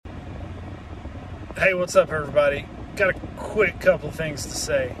Hey, what's up, everybody? Got a quick couple of things to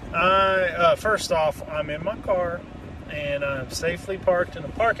say. First off, I'm in my car and I'm safely parked in a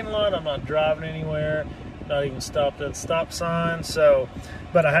parking lot. I'm not driving anywhere, not even stopped at a stop sign.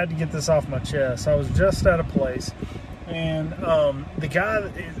 But I had to get this off my chest. I was just at a place, and the guy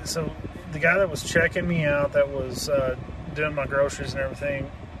that was checking me out, that was doing my groceries and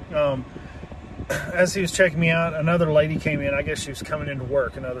everything. As he was checking me out, another lady came in. I guess she was coming into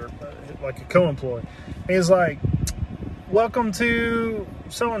work, like a co-employee. He was like, "Welcome to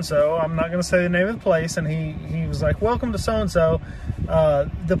so-and-so." I'm not going to say the name of the place. And he was like, "Welcome to so-and-so,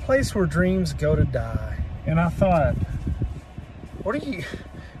 the place where dreams go to die." And I thought, what are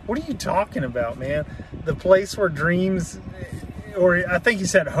you talking about, man? The place where dreams, or I think he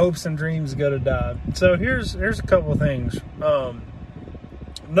said hopes and dreams go to die. So here's a couple of things.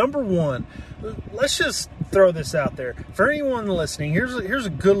 Number one, let's just throw this out there. For anyone listening, here's a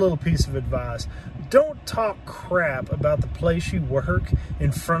good little piece of advice. Don't talk crap about the place you work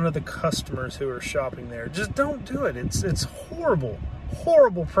in front of the customers who are shopping there. Just don't do it. It's horrible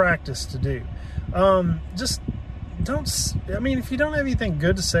practice to do. Just don't. I mean, if you don't have anything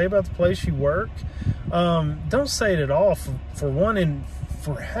good to say about the place you work, don't say it at all. For one, and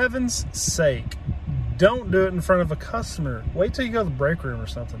for heaven's sake, don't do it in front of a customer. Wait till you go to the break room or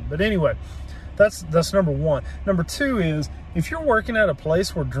something. But anyway, that's number one. Number two is, if you're working at a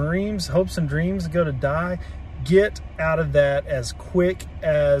place where hopes and dreams go to die, get out of that as quick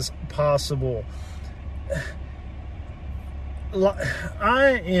as possible.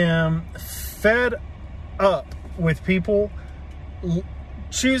 I am fed up with people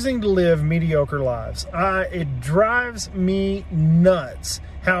choosing to live mediocre lives. It drives me nuts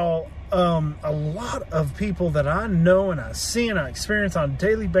how a lot of people that I know and I see and I experience on a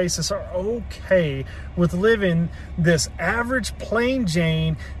daily basis are okay with living this average, plain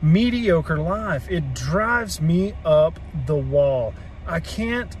Jane, mediocre life. It drives me up the wall. I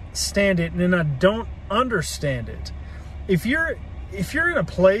can't stand it, and I don't understand it. If you're in a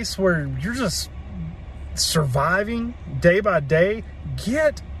place where you're just surviving day by day,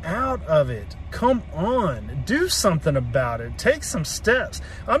 get out of it. Come on, do something about it. Take some steps.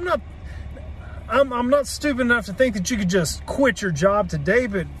 I'm not stupid enough to think that you could just quit your job today,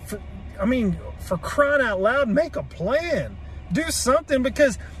 but for crying out loud, make a plan. Do something,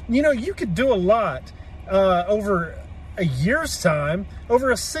 because you could do a lot over a year's time,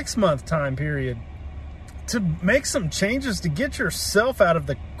 over a 6-month time period, to make some changes to get yourself out of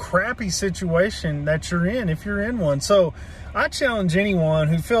the crappy situation that you're in, if you're in one. So I challenge anyone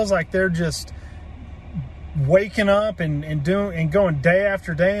who feels like they're just waking up and going day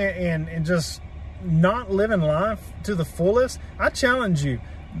after day and just not living life to the fullest. I challenge you,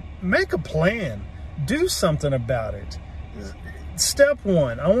 make a plan. Do something about it. Step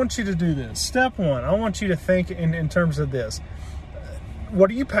one, I want you to do this. Step one, I want you to think in terms of this. What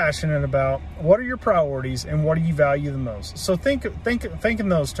are you passionate about? What are your priorities? And what do you value the most? So think in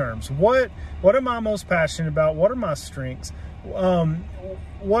those terms. What am I most passionate about? What are my strengths?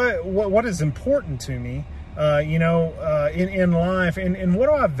 What is important to me? In life, and what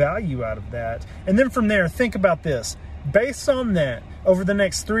do I value out of that? And then from there, think about this. Based on that, over the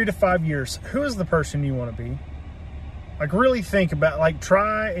next 3 to 5 years, who is the person you want to be? Like, really think about,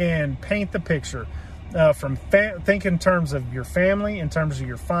 try and paint the picture. Think in terms of your family, in terms of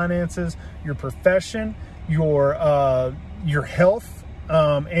your finances, your profession, your health,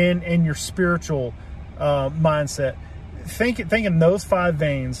 and your spiritual mindset. Think in those 5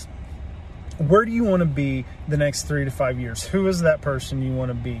 veins. Where do you want to be the next 3 to 5 years? Who is that person you want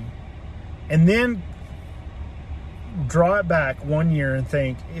to be? And then draw it back 1 year and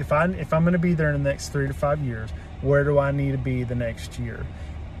think, if I'm going to be there in the next 3 to 5 years, where do I need to be the next year?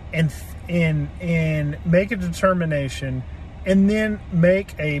 And make a determination, and then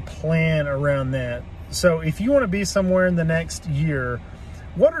make a plan around that. So if you want to be somewhere in the next year,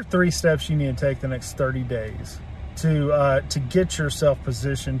 what are 3 steps you need to take the next 30 days? To get yourself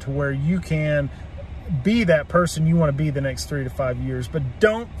positioned to where you can be that person you want to be the next 3 to 5 years. But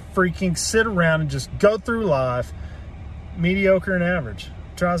don't freaking sit around and just go through life mediocre and average.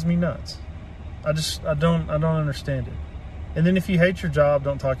 It drives me nuts. I don't understand it. And then if you hate your job,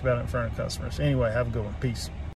 don't talk about it in front of customers. Anyway, have a good one. Peace.